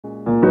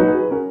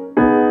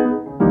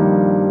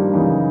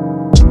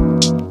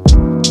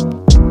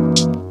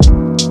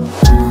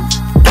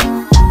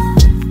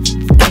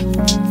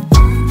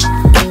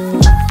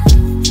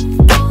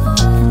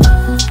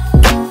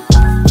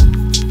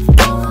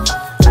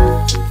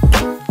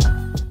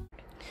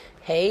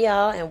Hey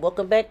y'all, and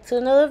welcome back to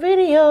another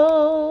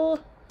video.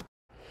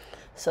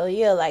 So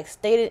yeah, like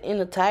stated in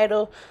the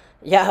title,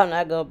 y'all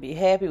not gonna be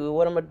happy with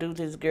what I'm gonna do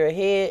to this girl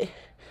head.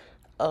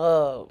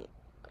 Uh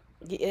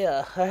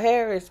yeah, her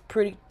hair is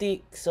pretty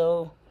thick,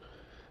 so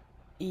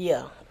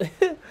yeah.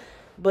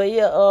 But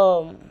yeah,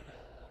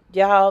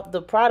 y'all,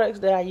 the products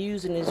that I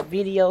use in this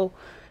video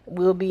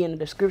will be in the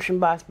description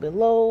box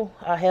below.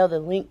 I have the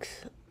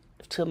links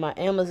to my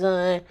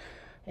Amazon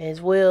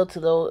as well,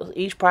 to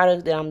each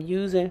product that I'm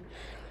using.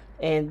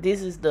 And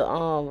this is the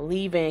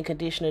leave-in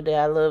conditioner that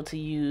I love to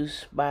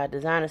use by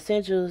Design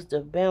Essentials,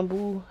 the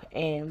bamboo,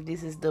 and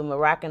this is the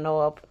Moroccan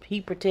oil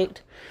heat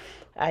protect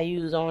I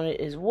use on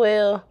it as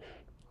well.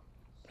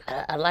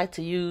 I like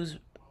to use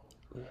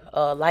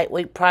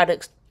lightweight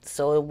products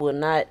so it will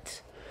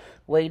not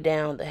weigh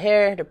down the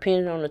hair,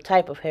 depending on the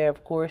type of hair,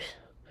 of course.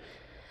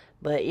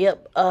 But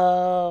yep,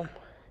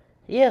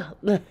 yeah.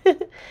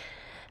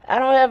 I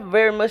don't have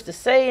very much to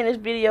say in this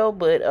video,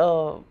 but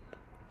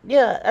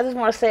yeah, I just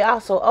want to say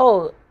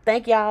also,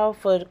 thank y'all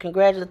for the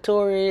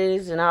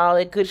congratulatories and all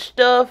that good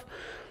stuff.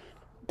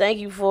 Thank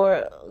you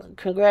for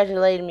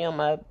congratulating me on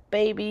my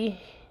baby.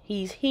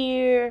 He's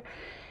here,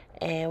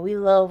 and we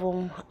love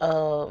him.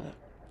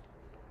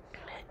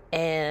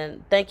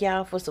 And thank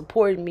y'all for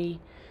supporting me.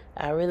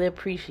 I really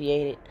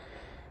appreciate it.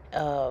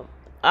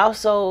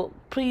 Also,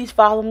 please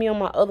follow me on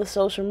my other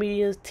social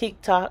medias,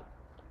 TikTok.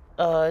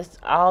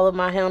 All of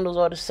my handles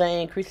are the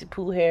same, Kristal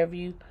Tucker Hair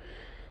Review.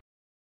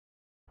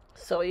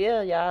 So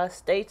yeah, y'all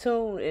stay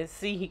tuned and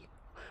see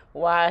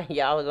why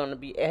y'all are gonna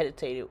be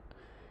agitated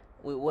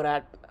with what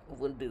I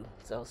will do.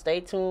 So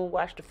stay tuned,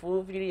 watch the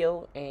full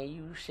video, and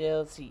you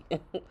shall see.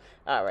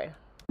 All right.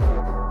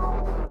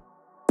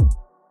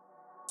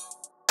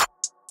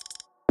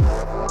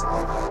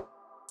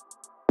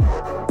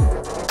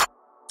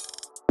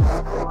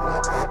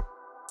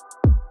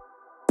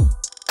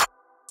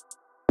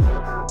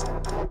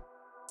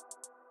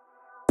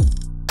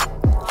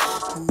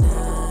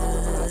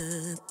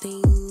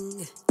 Nothing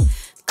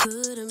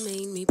could have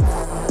made me believe.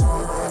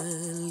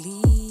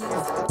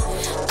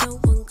 No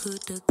one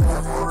could have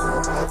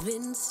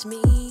convinced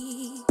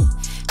me.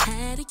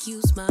 Had to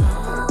use my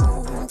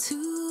own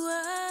two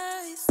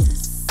eyes to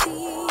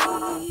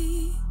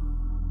see.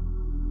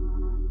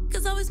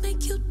 'Cause always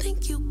make you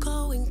think you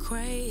going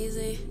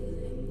crazy.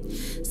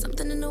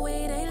 Something in the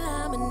way they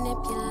lie,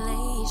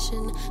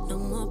 manipulation. No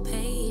more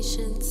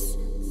patience.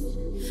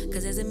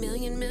 'Cause there's a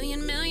million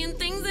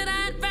things that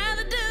I'd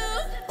rather do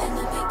than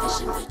to be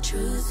fishing for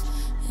truth.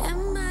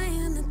 Am I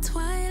in the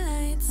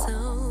twilight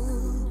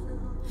zone?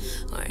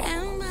 Or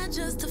am I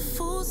just a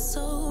fool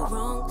so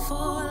wrong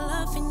for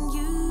loving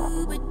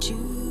you? But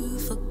you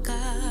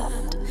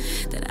forgot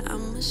that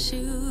I'm a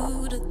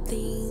shooter.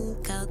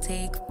 Think I'll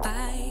take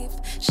 5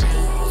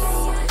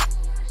 shots.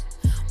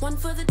 One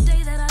for the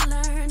day that I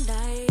learned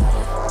I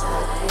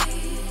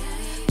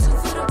 2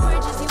 for the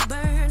bridges you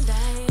burned I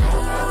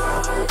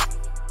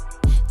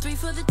 3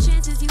 for the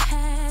chances you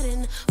had,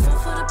 and 4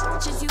 for the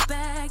bitches you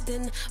bagged,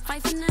 and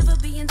 5 for never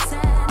being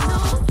sad. No,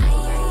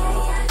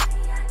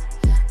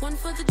 1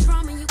 for the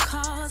trauma you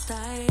caused. 2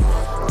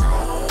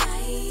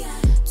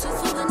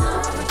 for the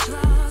number of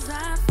draws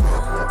I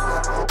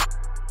found.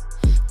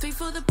 3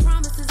 for the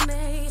promises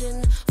made,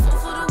 and 4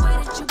 for the way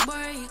that you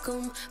break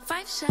them.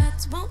 5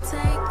 shots won't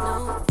take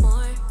no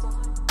more.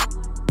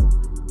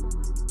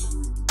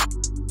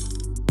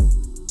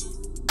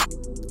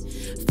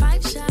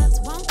 5 shots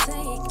won't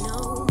take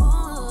no more.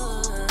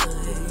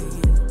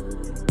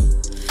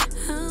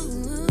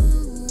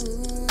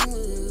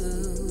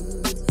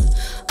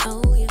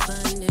 Oh, you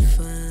find it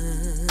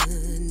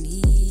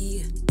funny,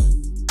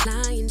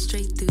 lying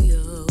straight through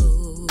your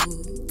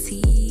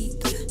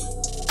teeth.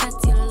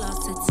 That's your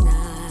loss, it's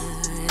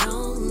not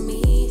on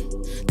me.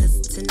 'Cause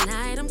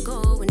tonight I'm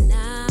going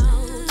out,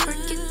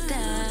 work it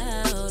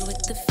out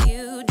with a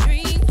few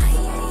drinks.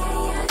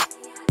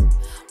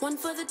 1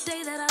 for the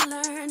day that I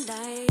learned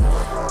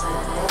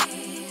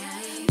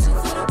 2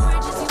 for the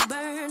bridges you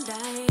burned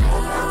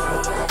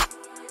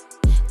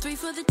 3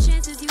 for the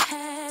chances you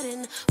had,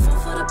 and 4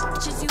 for the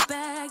bitches you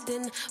bagged,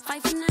 and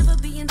 5 for never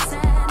being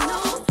sad. No,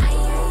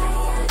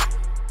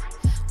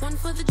 1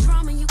 for the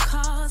trauma you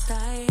caused 2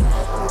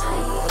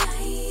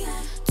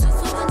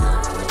 for the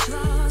number of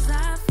draws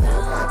I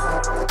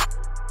found.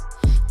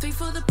 3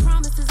 for the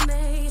promises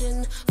made,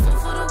 and 4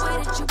 for the way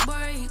that you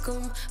break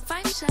them.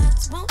 5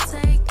 shots won't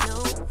take no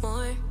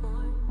more.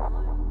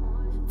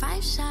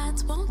 5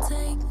 shots won't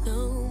take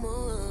no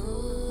more.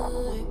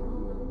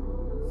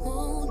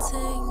 Won't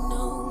take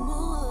no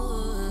more.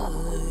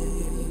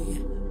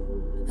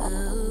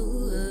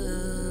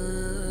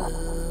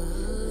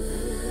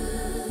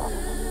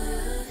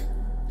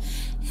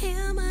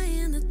 Am I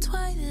in the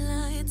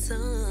twilight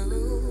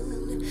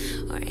zone?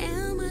 Or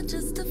am I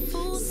just a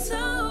fool so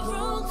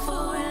wrong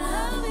for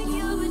loving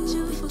you?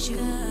 But you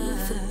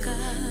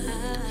forgot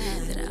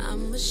that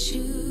I'm a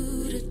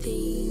shooter.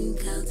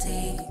 Think I'll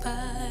take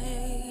 5.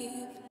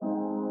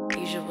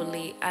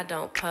 Usually I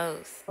don't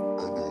post.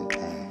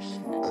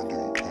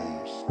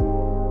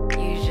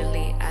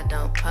 Usually I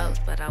don't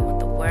post, but I want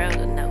the world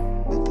to know.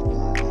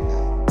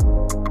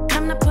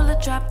 Time to pull a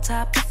drop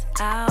top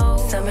out.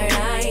 Summer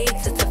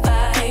nights, it's a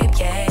vibe,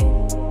 yeah.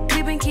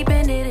 We've been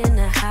keeping it in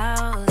the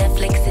house.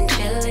 Netflix and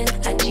chillin',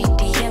 I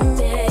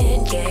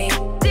GDM'in', yeah.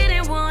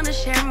 Didn't wanna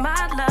share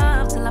my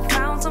love till I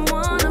found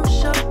someone I'm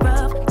sure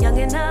of. Young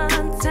and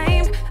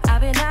untamed,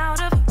 I've been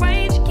out of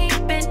range,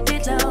 keeping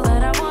it low.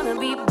 But I wanna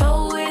be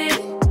bold with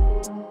it.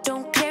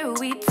 Don't care who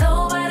we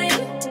told about it.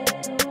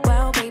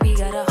 Wow, baby,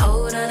 got a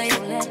hold on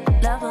it. Let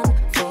love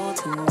unfold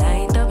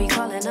tonight. They'll be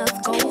calling us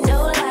gold. No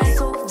lies,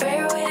 so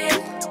fair with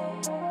it.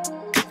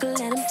 You can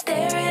let them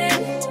stare at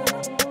it.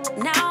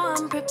 Now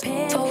I'm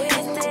prepared. Oh,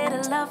 instead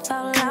of love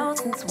out loud,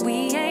 since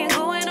we ain't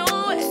going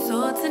nowhere.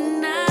 So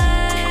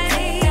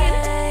tonight,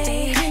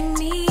 baby,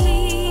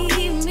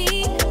 need me.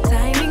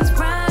 Timing's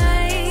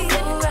right,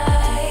 so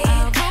right.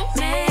 Our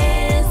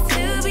romance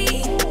to be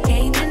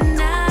can't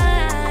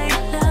deny.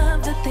 Love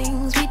the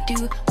things we do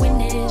when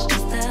it's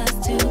just us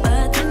two.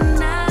 But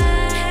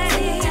tonight,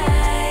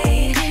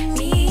 baby,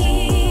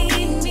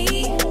 need me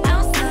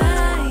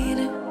outside.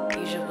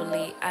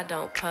 Usually I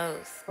don't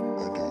post.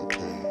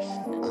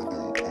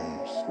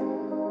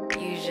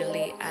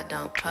 Usually I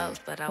don't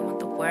post, but I want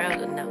the world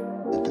to know.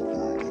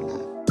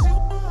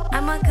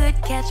 I'm a good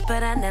catch,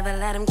 but I never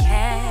let him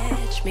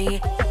catch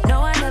me.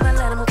 No, I never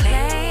let him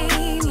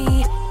claim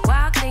me.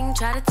 Wild thing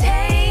try to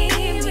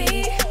tame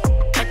me,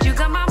 but you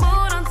got my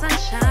mood on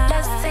sunshine.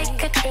 Let's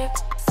take a trip,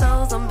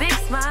 souls on big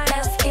smile.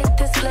 Let's hit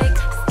this lake,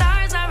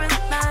 stars are in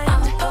line.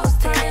 I'm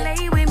posted,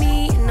 lay with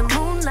me in the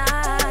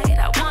moonlight.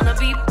 I wanna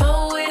be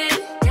bold with it.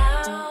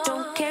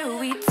 Don't care who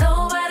we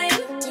told about it.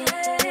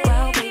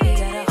 Wow, baby,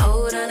 got a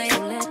hold on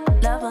it. Let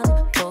love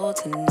unfold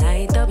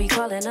tonight. They'll be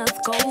calling us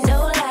gold.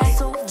 No lies,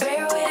 so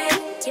fair with it.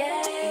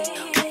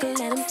 We can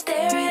let them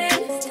stare at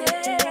it.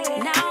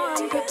 Now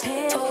I'm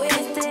prepared. Oh,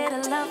 instead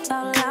of love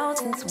out loud,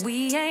 since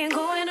we ain't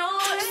going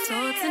nowhere.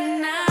 So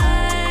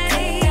tonight,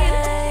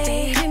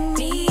 baby,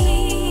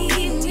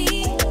 meet me.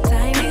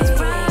 Timing's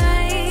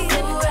right,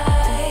 so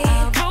right.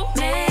 Our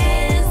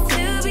romance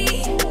to be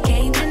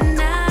can't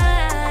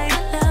deny.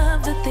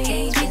 Love the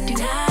things we do.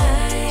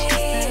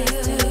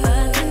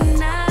 But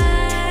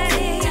tonight,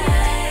 baby,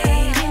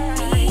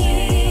 meet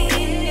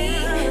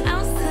me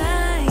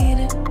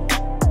outside.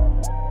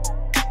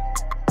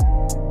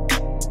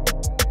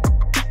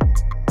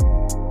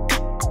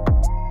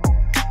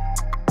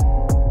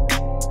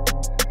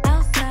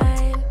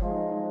 Outside.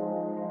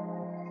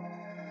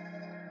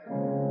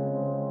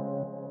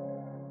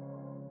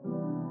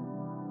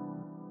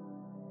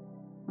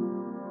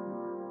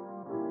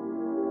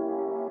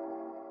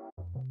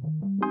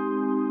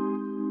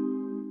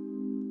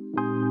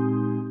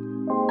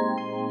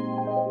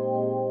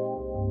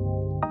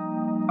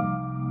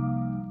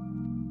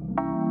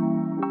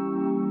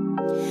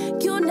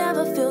 You'll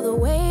never feel the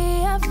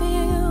way I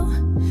feel.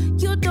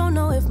 You don't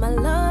know if my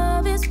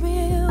love is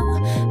real.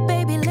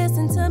 Baby,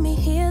 listen to me,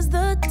 here's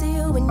the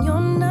deal. When you're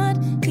not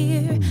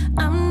here,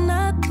 I'm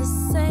not the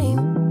same.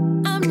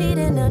 I'm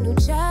needing a new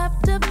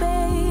chapter,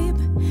 babe.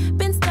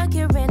 Been stuck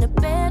here in a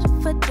bed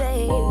for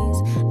days.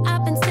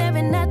 I've been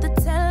staring at the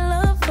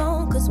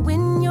telephone, cause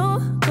when you're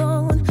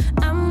gone,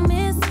 I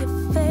miss your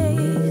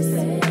face.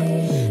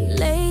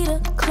 Late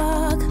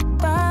o'clock,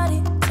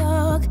 body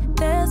talk.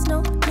 There's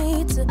no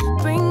need to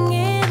bring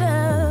it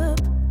up.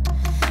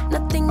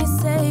 Nothing you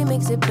say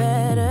makes it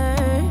better.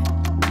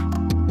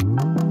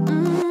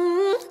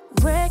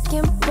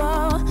 Wrecking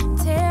ball,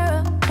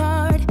 tear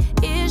apart.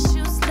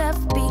 Issues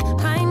left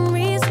behind,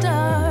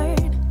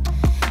 restart.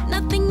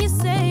 Nothing you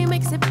say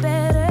makes it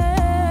better.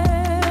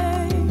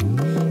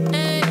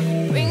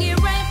 Bring it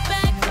right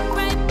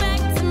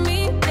back to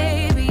me,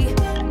 baby.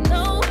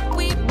 No,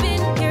 we've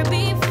been here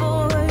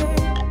before.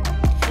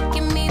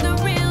 Give me the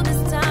real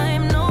this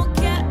time, no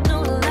cap,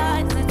 no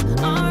lies.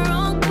 It's our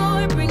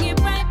encore. Bring it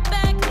right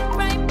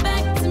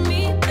back to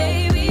me,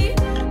 baby.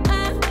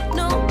 I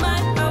know my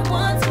heart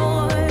wants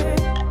more.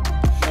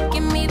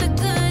 Give me the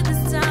good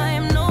this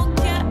time, no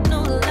cap,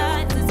 no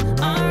lies. It's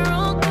our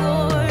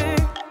encore.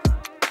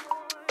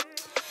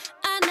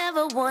 I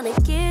never wanna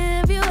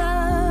give you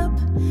up.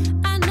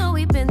 I know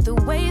we've been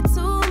through way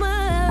too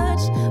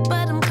much,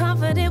 but I'm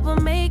confident we'll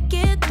make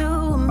it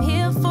through. I'm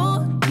here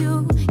for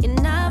you,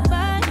 you're not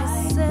by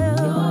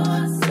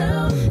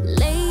yourself.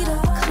 Late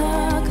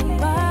o'clock,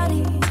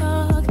 body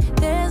talk.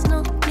 There's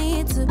no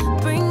need to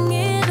bring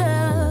it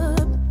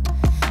up.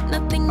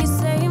 Nothing you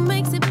say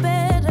makes it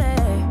better.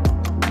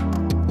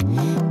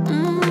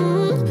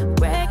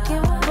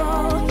 Wrecking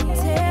ball,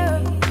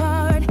 tear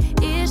apart.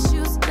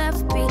 Issues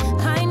left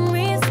behind,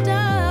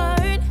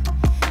 restart.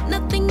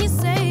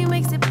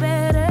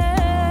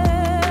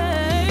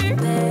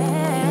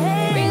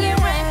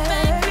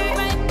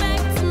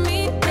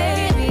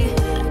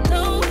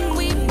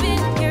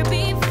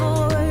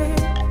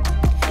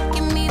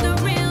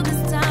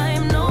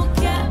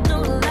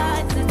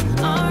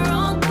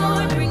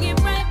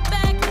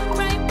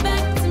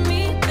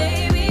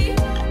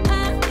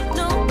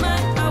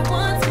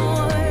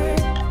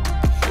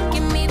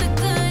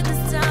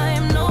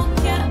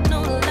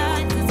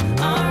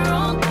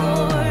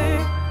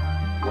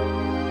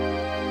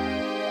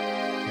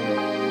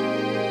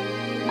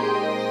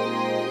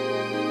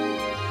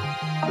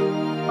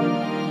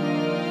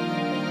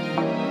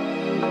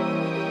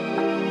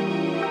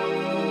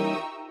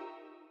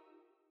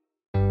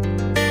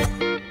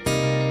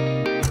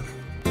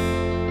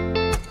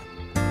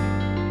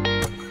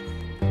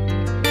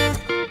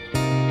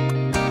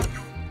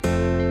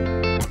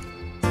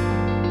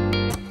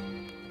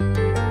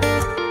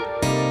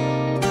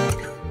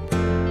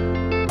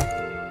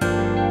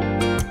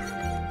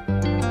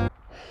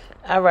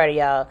 Alrighty,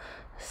 y'all.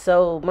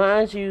 So,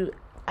 mind you,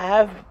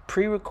 I've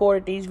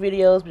pre-recorded these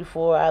videos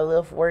before I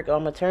left work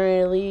on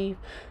maternity leave.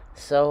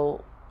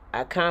 So,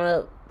 I kind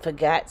of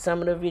forgot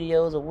some of the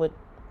videos of what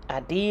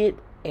I did.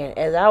 And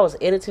as I was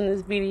editing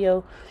this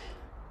video,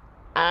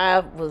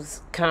 I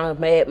was kind of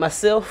mad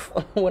myself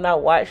when I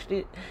watched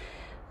it.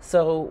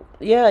 So,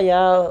 yeah,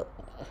 y'all.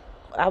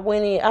 I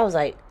went in, I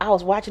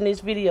was watching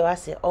this video. I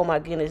said, oh my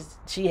goodness,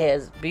 she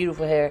has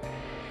beautiful hair.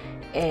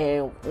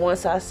 And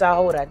once I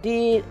saw what I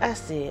did, I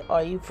said,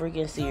 are you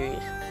freaking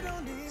serious?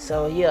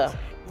 So yeah,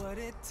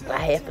 I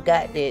had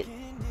forgot that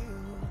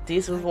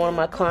this was one of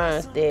my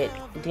clients that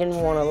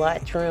didn't want a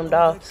lot trimmed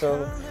off.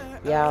 So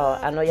y'all,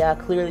 I know y'all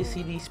clearly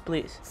see these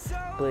splits,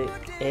 but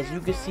as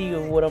you can see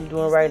of what I'm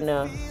doing right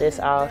now, that's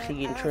all she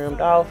getting trimmed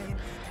off.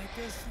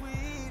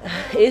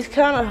 It's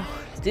kind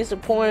of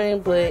disappointing,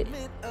 but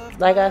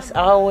like I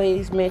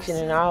always mention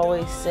and I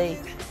always say,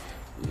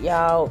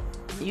 y'all,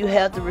 you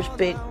have to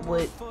respect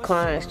what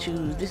clients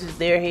choose. This is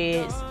their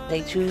heads.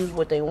 They choose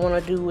what they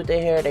want to do with their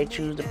hair. They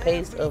choose the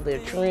pace of their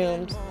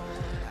trims.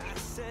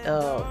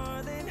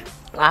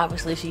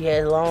 Obviously, she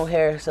has long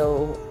hair,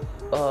 so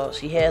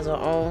she has her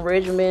own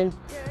regimen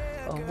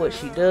of what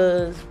she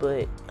does.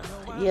 But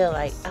yeah,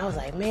 like I was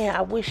like, man,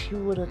 I wish you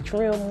would have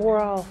trimmed more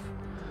off,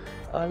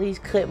 or at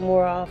least cut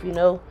more off, you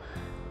know.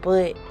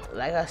 But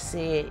like I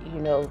said,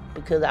 you know,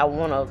 because I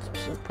want a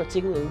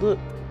particular look,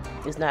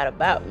 it's not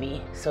about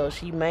me. So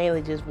she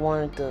mainly just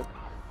wanted the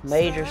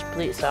major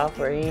splits off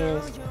her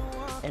ends.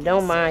 And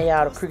don't mind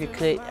y'all the crooked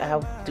cut. I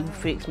do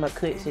fix my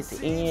cuts at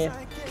the end.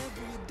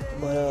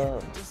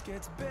 But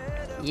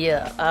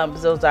yeah, I'm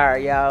so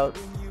sorry, y'all.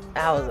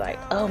 I was like,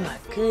 oh my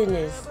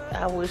goodness,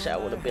 I wish I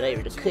would have been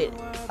able to cut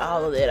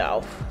all of that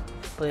off.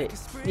 But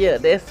yeah,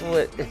 that's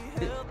what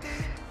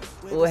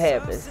what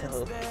happens.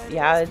 So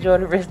y'all enjoy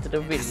the rest of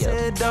the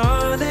video.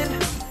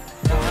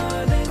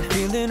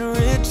 Feeling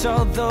rich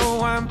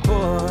although I'm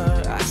poor.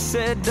 I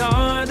said,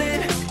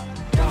 darling,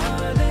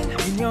 darling,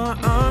 in your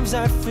arms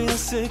I feel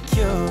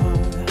secure.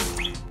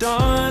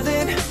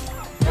 Darling,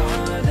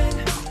 darling,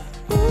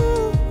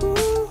 ooh,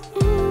 ooh,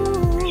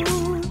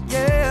 ooh,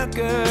 yeah,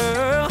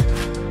 girl,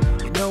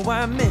 you know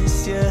I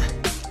miss you,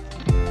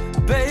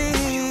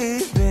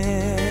 baby.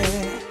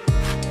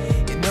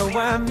 You know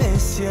I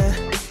miss you,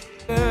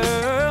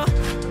 girl.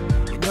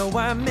 You know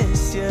I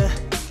miss you,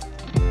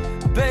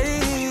 baby.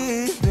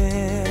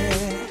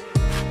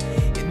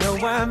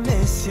 I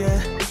miss you,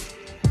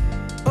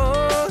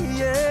 oh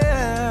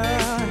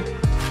yeah.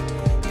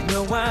 You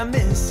know I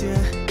miss you,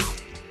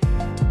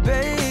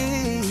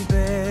 baby.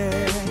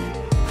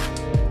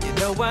 You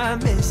know I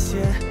miss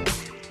you.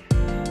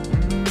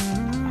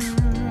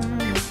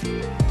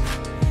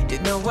 You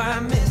know I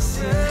miss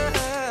you.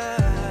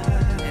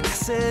 And I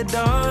said,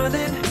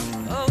 darling,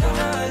 oh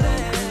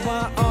darling, you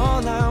are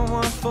all I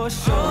want for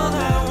sure. All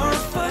I want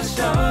for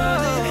sure,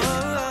 darling.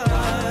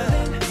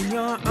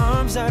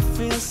 I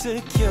feel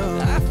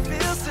secure. I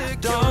feel secure,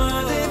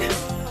 darling,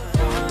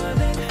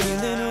 darling.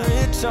 Feeling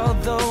rich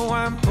although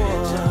I'm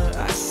poor.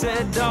 I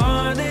said,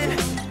 darling,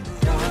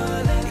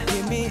 darling, you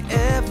give me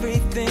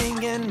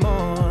everything and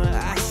more.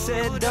 I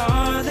said,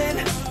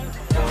 darling,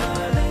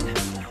 darling,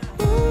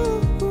 ooh,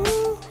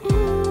 ooh,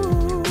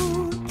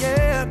 ooh,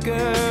 yeah,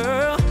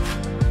 girl.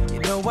 You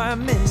know I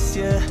miss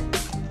you.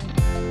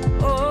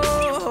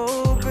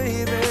 Oh,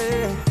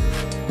 baby.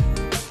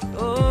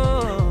 Oh.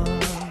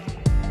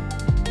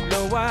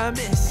 I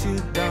miss you,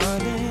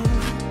 darling.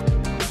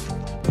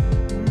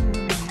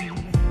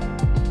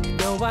 You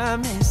know I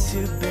miss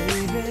you,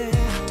 baby.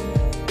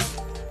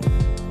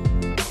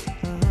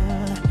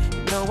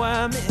 You know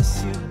I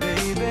miss you,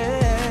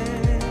 baby.